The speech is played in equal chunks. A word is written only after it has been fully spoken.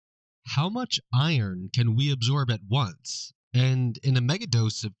How much iron can we absorb at once? And in a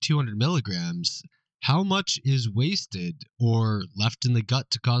megadose of 200 milligrams, how much is wasted or left in the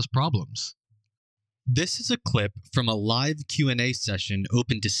gut to cause problems? This is a clip from a live Q&A session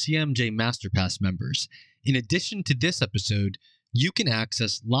open to CMJ Masterpass members. In addition to this episode, you can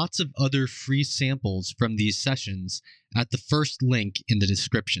access lots of other free samples from these sessions at the first link in the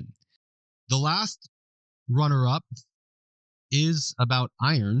description. The last runner-up is about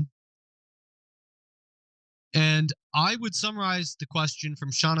iron. And I would summarize the question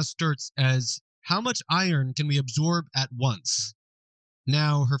from Shauna Sturts as, how much iron can we absorb at once?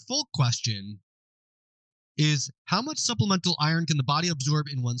 Now, her full question is, how much supplemental iron can the body absorb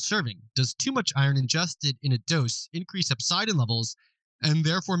in one serving? Does too much iron ingested in a dose increase hepcidin levels and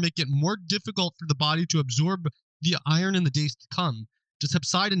therefore make it more difficult for the body to absorb the iron in the days to come? Does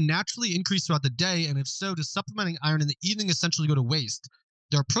hepcidin naturally increase throughout the day? And if so, does supplementing iron in the evening essentially go to waste?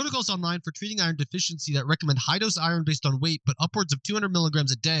 There are protocols online for treating iron deficiency that recommend high-dose iron based on weight, but upwards of 200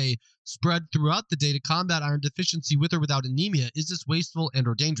 milligrams a day spread throughout the day to combat iron deficiency with or without anemia. Is this wasteful and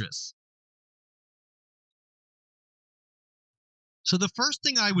or dangerous? So the first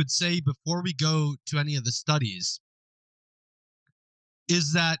thing I would say before we go to any of the studies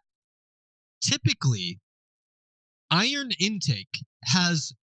is that typically iron intake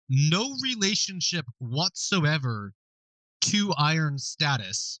has no relationship whatsoever to iron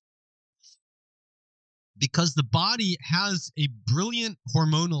status, because the body has a brilliant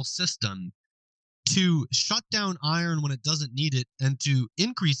hormonal system to shut down iron when it doesn't need it and to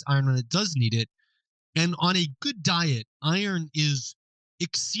increase iron when it does need it. And on a good diet, iron is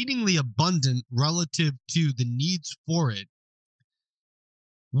exceedingly abundant relative to the needs for it,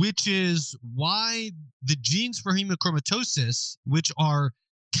 which is why the genes for hemochromatosis, which are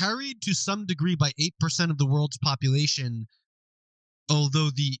carried to some degree by 8% of the world's population, although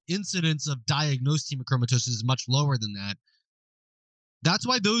the incidence of diagnosed hemochromatosis is much lower than that. That's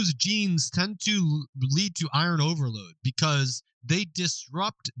why those genes tend to lead to iron overload, because they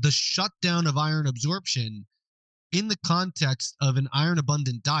disrupt the shutdown of iron absorption in the context of an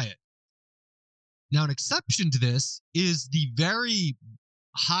iron-abundant diet. Now, an exception to this is the very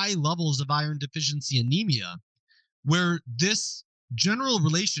high levels of iron deficiency anemia, where this general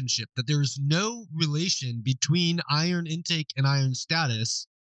relationship that there is no relation between iron intake and iron status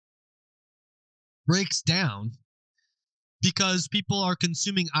breaks down because people are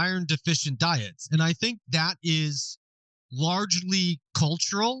consuming iron deficient diets. And I think that is largely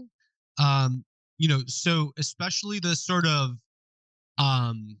cultural. So especially the sort of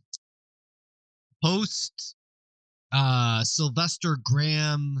post Sylvester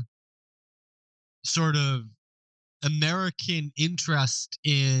Graham sort of American interest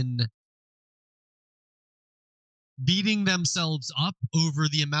in beating themselves up over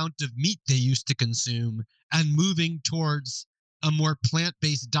the amount of meat they used to consume and moving towards a more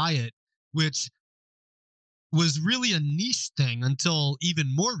plant-based diet, which was really a niche thing until even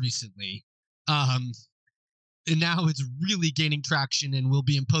more recently. And now it's really gaining traction and will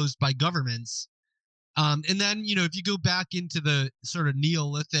be imposed by governments. And then, if you go back into the sort of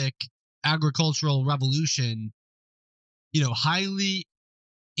Neolithic agricultural revolution, highly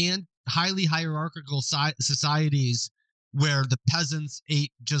hierarchical societies where the peasants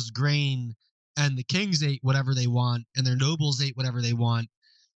ate just grain and the kings ate whatever they want and their nobles ate whatever they want.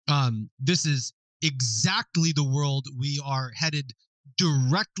 This is exactly the world we are headed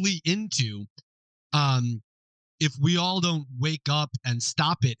directly into if we all don't wake up and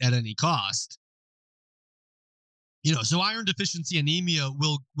stop it at any cost. So iron deficiency anemia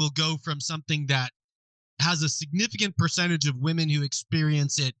will go from something that has a significant percentage of women who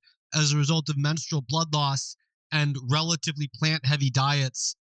experience it as a result of menstrual blood loss and relatively plant-heavy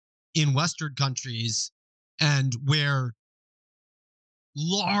diets in Western countries, and where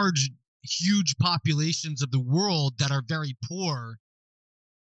huge populations of the world that are very poor,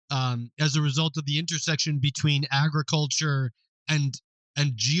 as a result of the intersection between agriculture and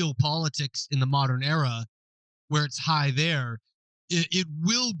geopolitics in the modern era, where it's high there, it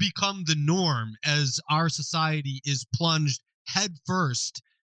will become the norm as our society is plunged headfirst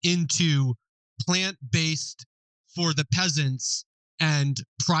into plant-based for the peasants and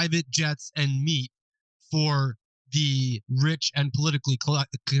private jets and meat for the rich and politically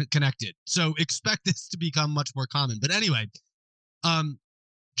connected. So expect this to become much more common. But anyway,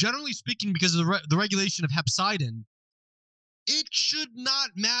 generally speaking, because of the regulation of hepcidin, it should not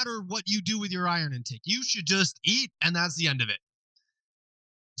matter what you do with your iron intake. You should just eat, and that's the end of it.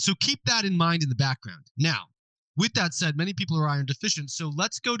 So keep that in mind in the background. Now, with that said, many people are iron deficient. So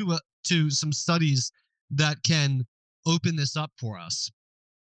let's go to some studies that can open this up for us.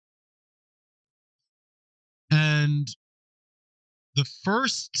 And the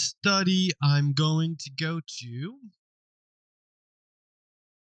first study I'm going to go to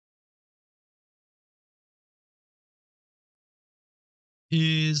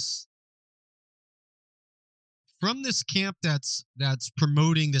is from this camp that's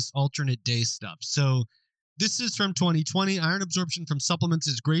promoting this alternate day stuff. So this is from 2020. Iron absorption from supplements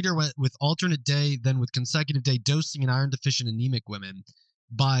is greater with alternate day than with consecutive day dosing in iron deficient anemic women,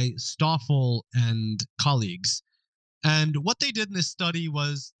 by Stoffel and colleagues. And what they did in this study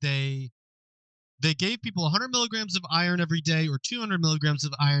was they gave people 100 milligrams of iron every day, or 200 milligrams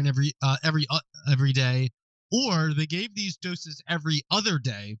of iron every day, or they gave these doses every other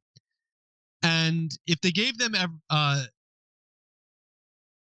day. And if they gave them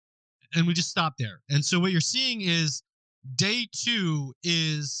and we just stop there. And so what you're seeing is day 2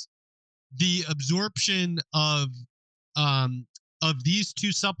 is the absorption of these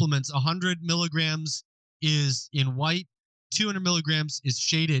two supplements. 100 milligrams is in white, 200 milligrams is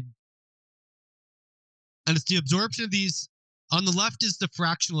shaded. And it's the absorption of these. On the left is the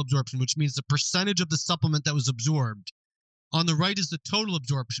fractional absorption, which means the percentage of the supplement that was absorbed. On the right is the total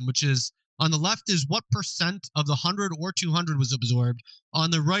absorption, which is, on the left is what percent of the 100 or 200 was absorbed.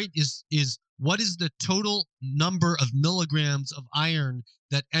 On the right is what is the total number of milligrams of iron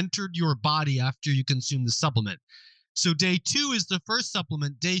that entered your body after you consume the supplement. So day 2 is the first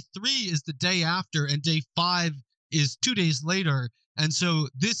supplement, day 3 is the day after, and day 5 is 2 days later. And so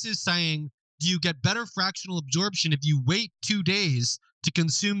this is saying, do you get better fractional absorption if you wait 2 days to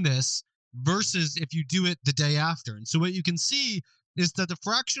consume this versus if you do it the day after? And so what you can see is that the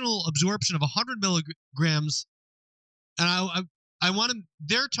fractional absorption of 100 milligrams, and I want to,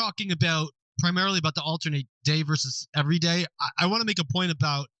 they're talking about primarily about the alternate day versus every day. I want to make a point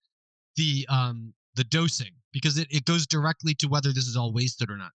about the dosing, because it goes directly to whether this is all wasted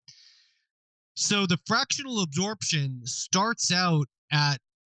or not. So the fractional absorption starts out at,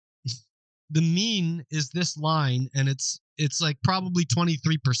 the mean is this line, and it's like probably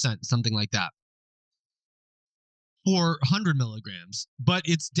 23%, something like that, for 100 milligrams, but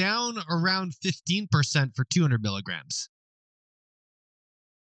it's down around 15% for 200 milligrams.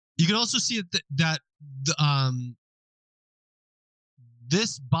 You can also see that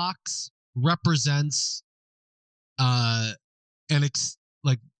this box represents like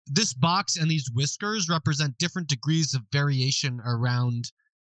this box and these whiskers represent different degrees of variation around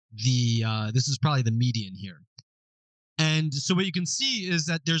the this is probably the median here. And so what you can see is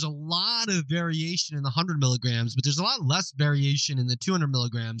that there's a lot of variation in the 100 milligrams, but there's a lot less variation in the 200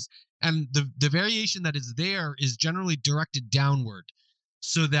 milligrams. And the variation that is there is generally directed downward,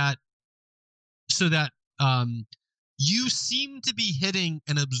 so that you seem to be hitting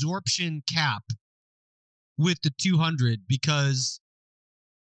an absorption cap with the 200, because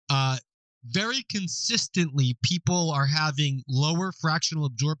very consistently people are having lower fractional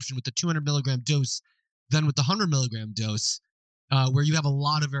absorption with the 200 milligram dose than with the 100 milligram dose, where you have a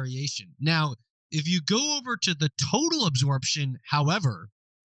lot of variation. Now, if you go over to the total absorption, however,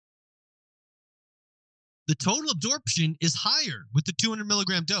 the total absorption is higher with the 200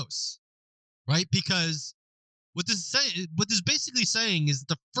 milligram dose, right? Because what this is basically saying is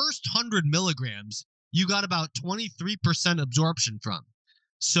the first 100 milligrams, you got about 23% absorption from.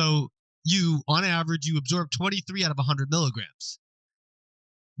 So on average, you absorb 23 out of 100 milligrams.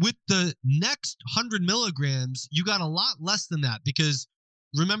 With the next 100 milligrams, you got a lot less than that, because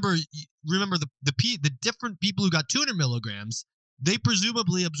remember the different people who got 200 milligrams, they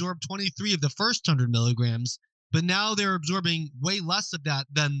presumably absorbed 23 of the first 100 milligrams, but now they're absorbing way less of that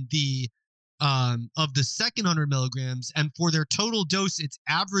than the of the second 100 milligrams, and for their total dose, it's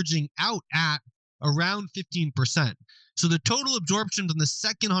averaging out at around 15%. So the total absorption from the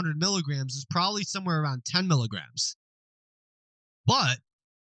second 100 milligrams is probably somewhere around 10 milligrams. But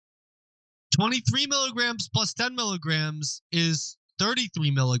 23 milligrams plus 10 milligrams is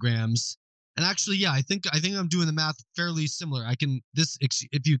 33 milligrams. And actually, yeah, I think I'm doing the math fairly similar.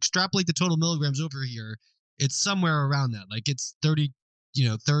 If you extrapolate the total milligrams over here, it's somewhere around that. Like it's 30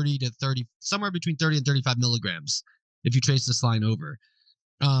 to 30, somewhere between 30 and 35 milligrams if you trace this line over.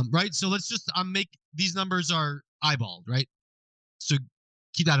 Right? So let's just make these numbers are eyeballed, right? So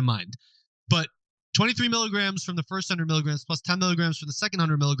keep that in mind. But 23 milligrams from the first 100 milligrams plus 10 milligrams from the second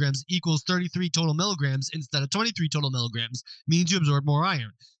 100 milligrams equals 33 total milligrams instead of 23 total milligrams, means you absorb more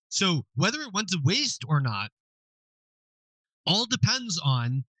iron. So whether it went to waste or not, all depends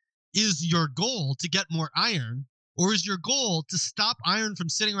on, is your goal to get more iron, or is your goal to stop iron from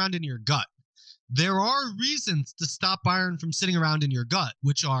sitting around in your gut? There are reasons to stop iron from sitting around in your gut,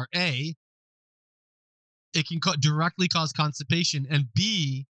 which are A, it can directly cause constipation, and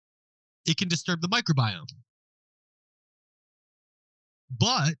B, it can disturb the microbiome.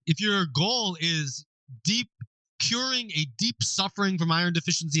 But if your goal is curing a deep suffering from iron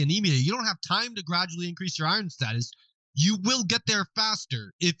deficiency anemia, you don't have time to gradually increase your iron status. You will get there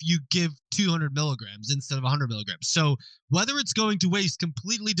faster if you give 200 milligrams instead of 100 milligrams. So whether it's going to waste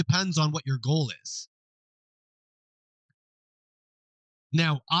completely depends on what your goal is.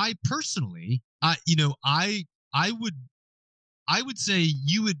 Now, I personally, I would say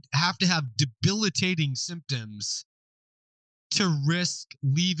you would have to have debilitating symptoms to risk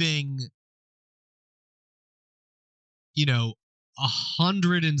leaving,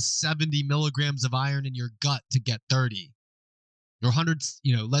 170 milligrams of iron in your gut to get 30 or 100.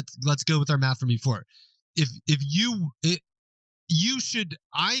 Let's go with our math from before. You should,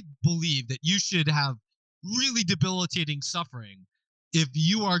 I believe that you should have really debilitating suffering if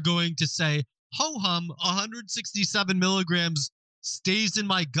you are going to say, ho hum, 167 milligrams stays in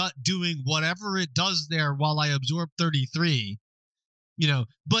my gut doing whatever it does there while I absorb 33.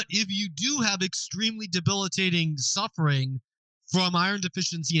 But if you do have extremely debilitating suffering from iron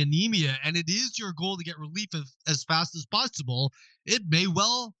deficiency anemia, and it is your goal to get relief as fast as possible, it may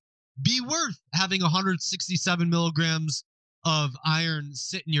well be worth having 167 milligrams of iron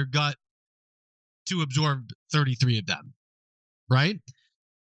sit in your gut to absorb 33 of them, right?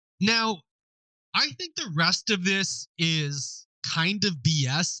 Now, I think the rest of this is kind of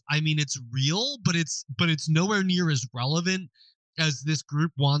BS. I mean, it's real, but it's nowhere near as relevant as this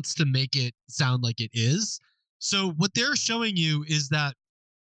group wants to make it sound like it is. So what they're showing you is that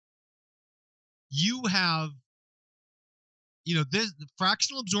you have, this the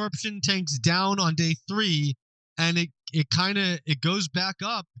fractional absorption tanks down on day 3, and it goes back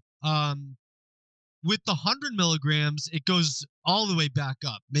up. With the 100 milligrams, it goes all the way back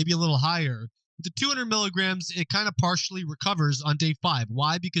up, maybe a little higher. With the 200 milligrams, it kind of partially recovers on day 5.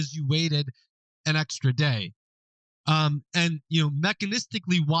 Why? Because you waited an extra day. And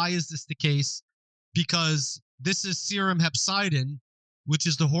mechanistically, why is this the case? Because this is serum hepcidin, which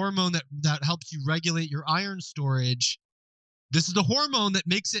is the hormone that helps you regulate your iron storage. This is the hormone that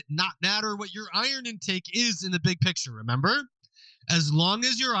makes it not matter what your iron intake is in the big picture, remember? As long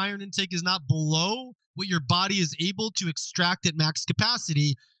as your iron intake is not below what your body is able to extract at max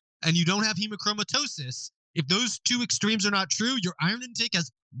capacity, and you don't have hemochromatosis, if those two extremes are not true, your iron intake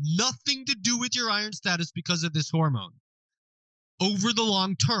has nothing to do with your iron status because of this hormone. Over the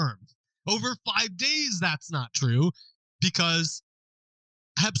long term, over 5 days, that's not true because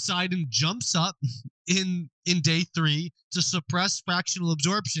hepcidin jumps up in day 3 to suppress fractional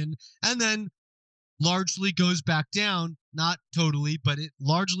absorption, and then largely goes back down, not totally, but it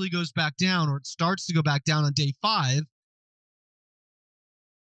largely goes back down, or it starts to go back down on day 5,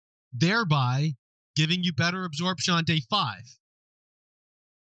 thereby giving you better absorption on day 5.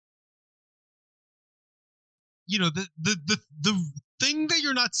 The thing that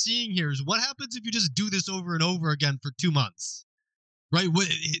you're not seeing here is what happens if you just do this over and over again for 2 months, right?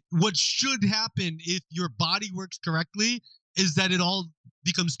 What should happen if your body works correctly is that it all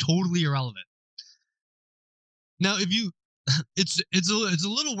becomes totally irrelevant. Now, if you, it's a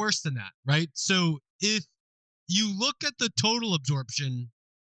little worse than that, right? So if you look at the total absorption,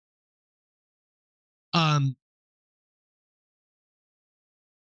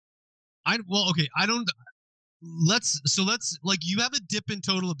 let's like you have a dip in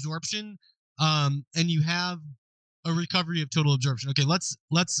total absorption, and you have a recovery of total absorption. Okay, let's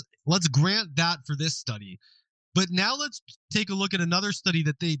grant that for this study. But now let's take a look at another study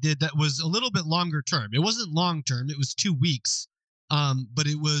that they did that was a little bit longer term. It wasn't long term, it was 2 weeks, but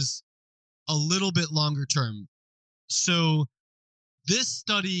it was a little bit longer term. So this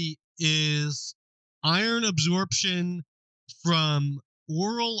study is iron absorption from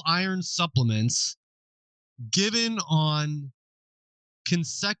oral iron supplements given on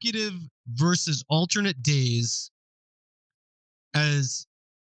consecutive versus alternate days as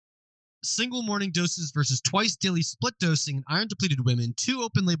single morning doses versus twice daily split dosing in iron depleted women, 2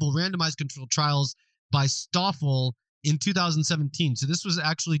 open label randomized controlled trials by Stoffel in 2017. So this was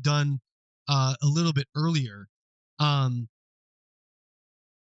actually done a little bit earlier. So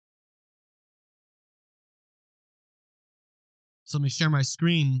let me share my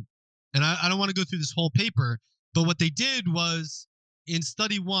screen, and I don't want to go through this whole paper, but what they did was in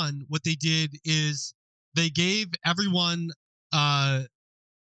study 1, what they did is they gave everyone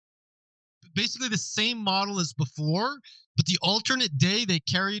basically the same model as before, but the alternate day they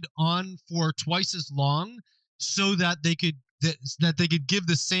carried on for twice as long so that they could give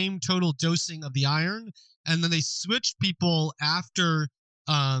the same total dosing of the iron, and then they switched people at the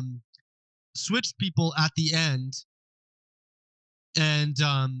end, and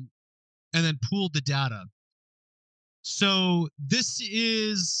then pooled the data. So this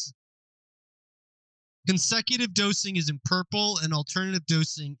is consecutive dosing is in purple and alternative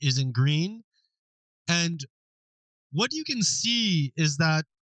dosing is in green. And what you can see is that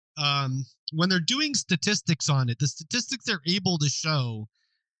when they're doing statistics on it, the statistics they're able to show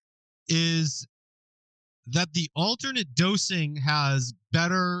is that the alternate dosing has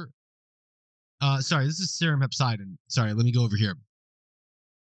better. Sorry, this is serum hepcidin. Sorry, let me go over here.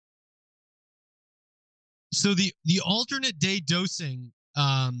 So the alternate day dosing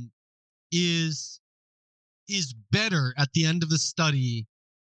is better at the end of the study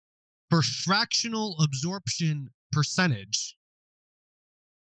for fractional absorption percentage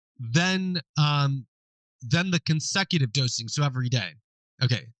than the consecutive dosing, so every day.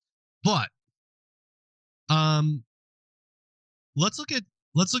 Okay, but let's look at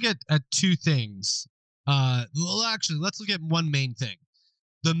two things. Well, actually, let's look at one main thing.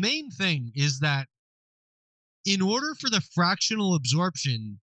 The main thing is that in order for the fractional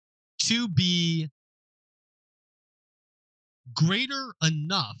absorption to be greater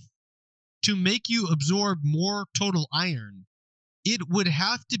enough to make you absorb more total iron, it would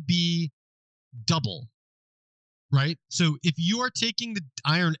have to be double, right? So if you are taking the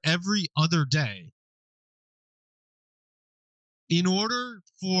iron every other day, in order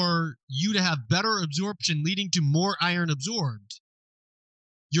for you to have better absorption leading to more iron absorbed,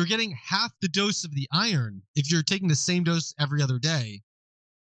 you're getting half the dose of the iron if you're taking the same dose every other day.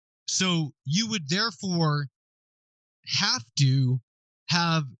 So you would therefore have to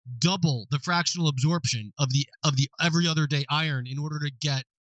have double the fractional absorption of the every other day iron in order to get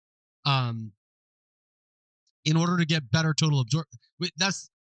better total absorption.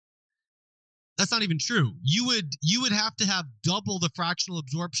 That's not even true. You would have to have double the fractional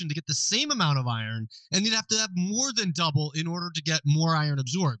absorption to get the same amount of iron, and you'd have to have more than double in order to get more iron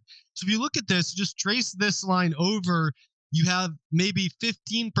absorbed. So if you look at this, just trace this line over, you have maybe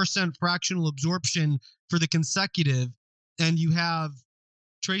 15% fractional absorption for the consecutive, and you have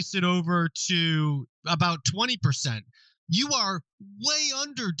trace it over to about 20%. You are way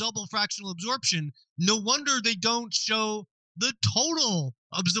under double fractional absorption. No wonder they don't show the total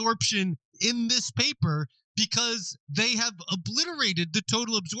absorption in this paper, because they have obliterated the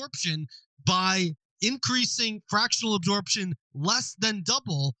total absorption by increasing fractional absorption less than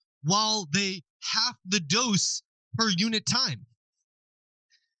double while they half the dose per unit time.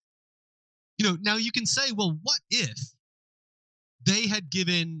 Now you can say, well, what if they had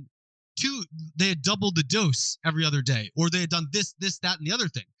doubled the dose every other day, or they had done this, that, and the other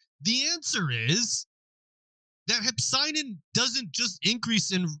thing? The answer is that hepcidin doesn't just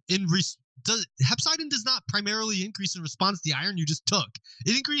increase hepcidin does not primarily increase in response to the iron you just took.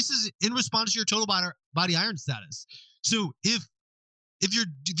 It increases in response to your total body iron status. So if you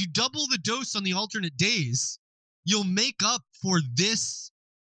double the dose on the alternate days, you'll make up for this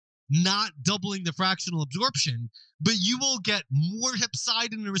not doubling the fractional absorption, but you will get more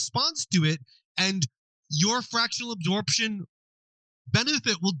hepcidin in response to it, and your fractional absorption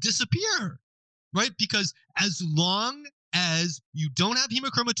benefit will disappear, right? Because as long as you don't have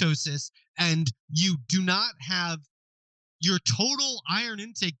hemochromatosis and you do not have your total iron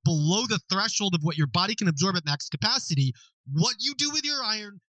intake below the threshold of what your body can absorb at max capacity, what you do with your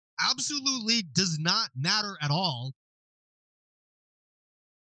iron absolutely does not matter at all.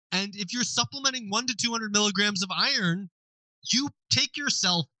 And if you're supplementing 1 to 200 milligrams of iron, you take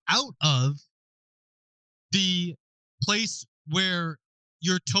yourself out of the place where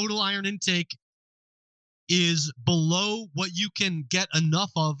your total iron intake is below what you can get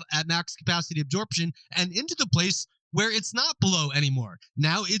enough of at max capacity absorption, and into the place where it's not below anymore.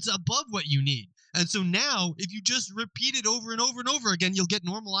 Now it's above what you need. And so now, if you just repeat it over and over and over again, you'll get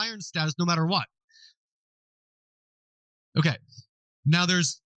normal iron status no matter what. Okay, now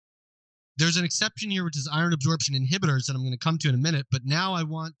there's an exception here, which is iron absorption inhibitors that I'm going to come to in a minute. But now I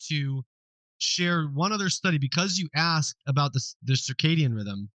want to share one other study, because you asked about the circadian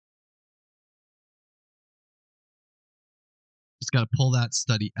rhythm. Just got to pull that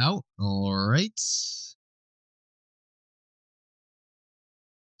study out. All right.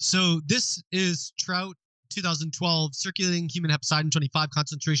 So this is Trout 2012, circulating human hepcidin 25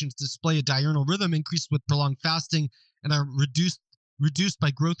 concentrations display a diurnal rhythm increased with prolonged fasting and are reduced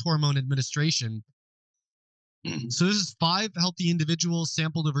by growth hormone administration. So this is 5 healthy individuals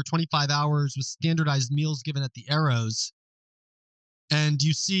sampled over 25 hours with standardized meals given at the arrows. And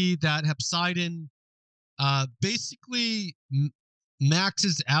you see that hepcidin basically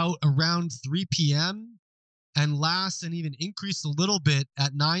maxes out around 3 p.m. and lasts and even increase a little bit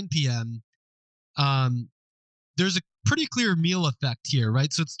at 9 p.m. There's a pretty clear meal effect here,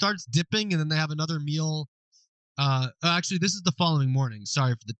 right? So it starts dipping, and then they have another meal Actually, this is the following morning.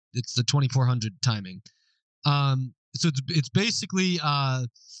 Sorry for it's the 2400 timing. So it's basically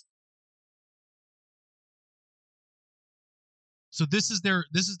so this is their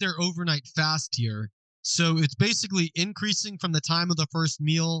overnight fast here. So it's basically increasing from the time of the first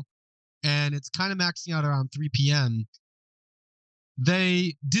meal, and it's kind of maxing out around 3 p.m.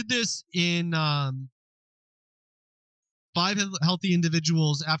 They did this in 5 healthy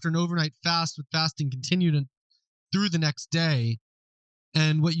individuals after an overnight fast, with fasting continued through the next day.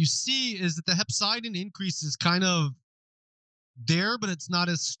 And what you see is that the hepcidin increase is kind of there, but it's not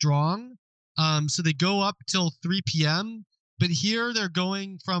as strong. So they go up till 3 p.m. But here they're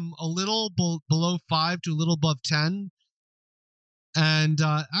going from a little below 5 to a little above 10. And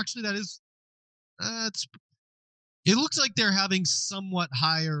actually, that is, it looks like they're having somewhat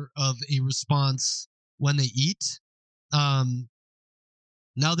higher of a response when they eat.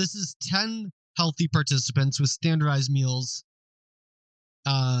 Now, this is 10 healthy participants with standardized meals,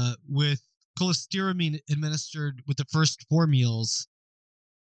 with cholestyramine administered with the first 4 meals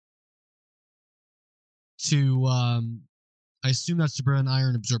to, I assume that's to prevent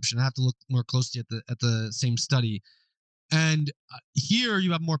iron absorption. I have to look more closely at the same study. And here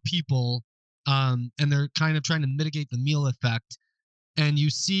you have more people, and they're kind of trying to mitigate the meal effect. And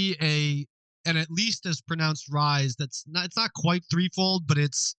you see an at least as pronounced rise. It's not quite threefold, but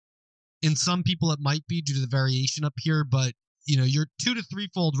it's, in some people it might be due to the variation up here. But your 2 to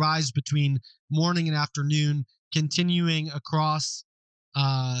 3-fold rise between morning and afternoon, continuing across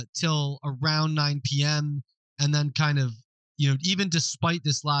till around 9 p.m. And then kind of, even despite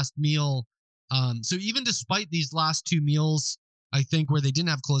this last meal, so even despite these last 2 meals, I think, where they didn't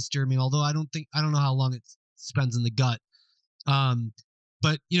have cholestyramine, although I don't know how long it spends in the gut.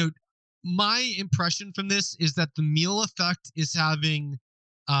 But my impression from this is that the meal effect is having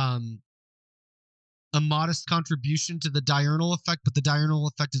a modest contribution to the diurnal effect, but the diurnal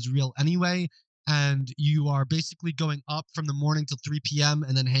effect is real anyway. And you are basically going up from the morning till 3 p.m.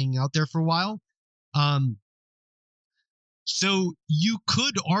 and then hanging out there for a while. So you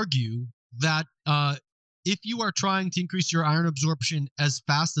could argue that if you are trying to increase your iron absorption as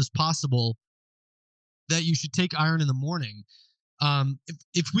fast as possible, that you should take iron in the morning.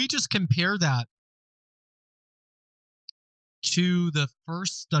 If we just compare that to the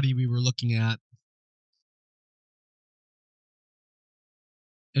first study we were looking at,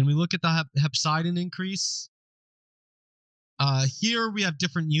 and we look at the hepcidin increase, here we have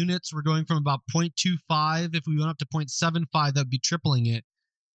different units. We're going from about 0.25. If we went up to 0.75, that would be tripling it.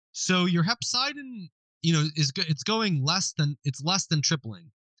 So your hepcidin, it's going less than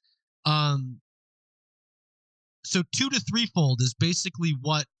tripling. So 2 to 3-fold is basically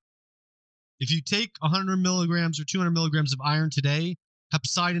what, if you take 100 milligrams or 200 milligrams of iron today,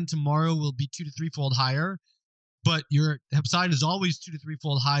 hepcidin tomorrow will be 2 to 3-fold higher. But your hepcidin is always 2 to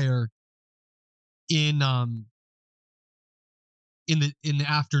 3-fold higher in the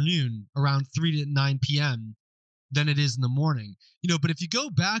afternoon, around 3 to 9 p.m. than it is in the morning. But if you go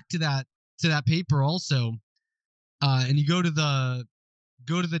back to that paper also, and you go to the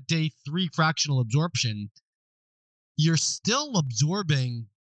day 3 fractional absorption, you're still absorbing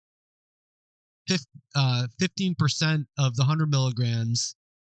 15% of the 100 milligrams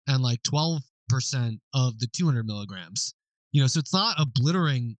and like 12% of the 200 milligrams. So it's not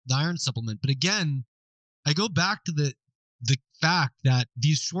obliterating the iron supplement. But again, I go back to the fact that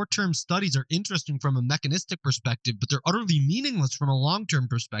these short-term studies are interesting from a mechanistic perspective, but they're utterly meaningless from a long-term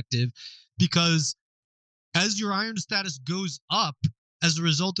perspective, because as your iron status goes up as a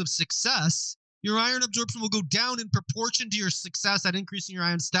result of success, your iron absorption will go down in proportion to your success at increasing your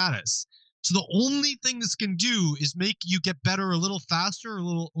iron status. So the only thing this can do is make you get better a little faster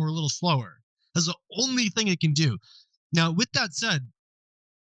or a little slower. That's the only thing it can do. Now, with that said,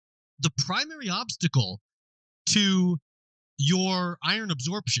 the primary obstacle to your iron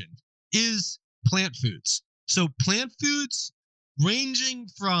absorption is plant foods. So plant foods ranging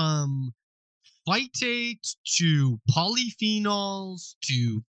from phytate to polyphenols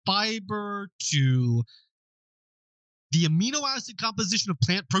to fiber to the amino acid composition of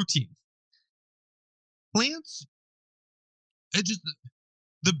plant protein. Plants,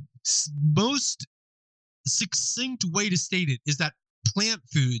 the most succinct way to state it is that plant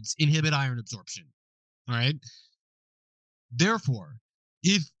foods inhibit iron absorption. All right. Therefore,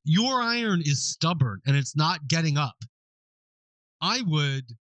 if your iron is stubborn and it's not getting up, I would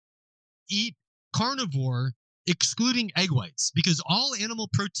eat carnivore, excluding egg whites, because all animal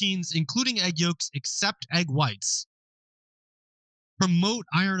proteins, including egg yolks except egg whites, promote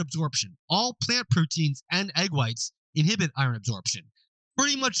iron absorption. All plant proteins and egg whites inhibit iron absorption.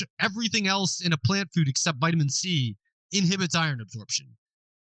 pretty much everything else in a plant food except vitamin C inhibits iron absorption.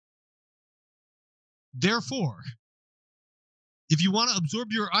 Therefore, if you want to absorb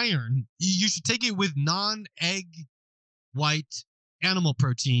your iron, you should take it with non-egg white animal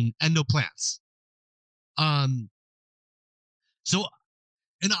protein and no plants. So,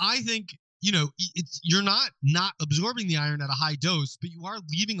 and I think, you're not absorbing the iron at a high dose, but you are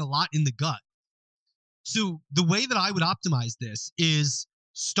leaving a lot in the gut. So the way that I would optimize this is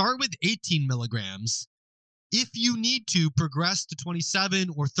start with 18 milligrams. If you need to progress to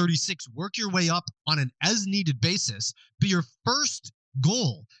 27 or 36, work your way up on an as needed basis. But your first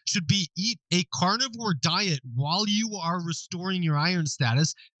goal should be eat a carnivore diet while you are restoring your iron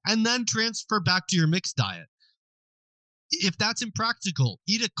status, and then transfer back to your mixed diet. If that's impractical,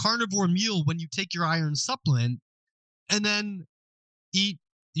 eat a carnivore meal when you take your iron supplement, and then eat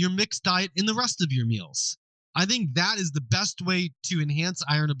your mixed diet in the rest of your meals. I think that is the best way to enhance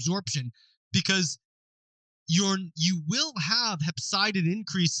iron absorption, because you will have hepcidin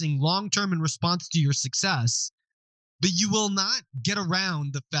increasing long-term in response to your success, but you will not get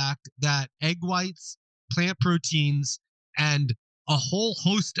around the fact that egg whites, plant proteins, and a whole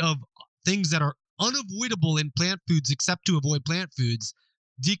host of things that are unavoidable in plant foods except to avoid plant foods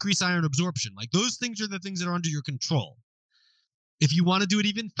decrease iron absorption. Like, those things are the things that are under your control. If you want to do it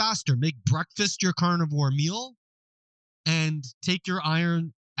even faster, make breakfast your carnivore meal and take your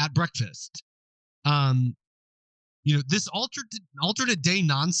iron at breakfast. This alternate day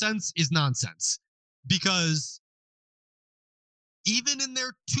nonsense is nonsense, because even in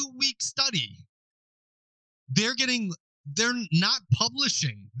their 2-week study, they're not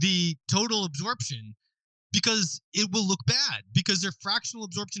publishing the total absorption because it will look bad, because their fractional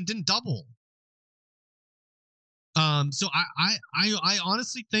absorption didn't double. So I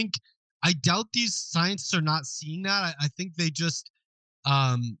honestly think, I doubt these scientists are not seeing that. I think they just,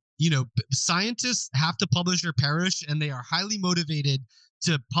 scientists have to publish or perish, and they are highly motivated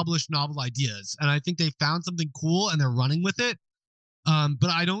to publish novel ideas. And I think they found something cool and they're running with it. But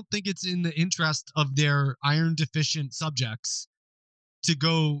I don't think it's in the interest of their iron deficient subjects to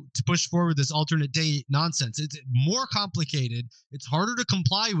push forward this alternate day nonsense. It's more complicated. It's harder to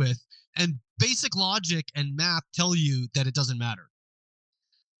comply with. And basic logic and math tell you that it doesn't matter.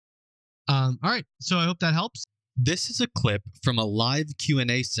 All right. So I hope that helps. This is a clip from a live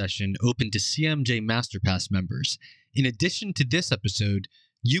Q&A session open to CMJ Masterpass members. In addition to this episode,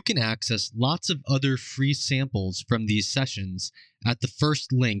 you can access lots of other free samples from these sessions at the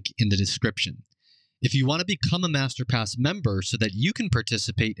first link in the description. If you want to become a Masterpass member so that you can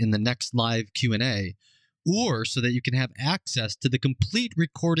participate in the next live Q&A, or so that you can have access to the complete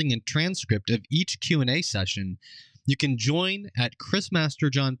recording and transcript of each Q&A session, you can join at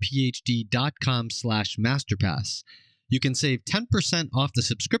chrismasterjohnphd.com/masterpass. You can save 10% off the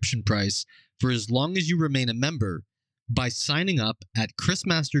subscription price for as long as you remain a member by signing up at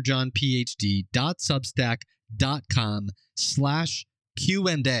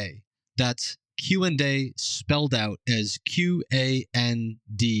chrismasterjohnphd.substack.com/Q&A. That's Q&A spelled out as Qanda.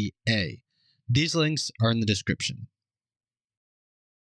 These links are in the description.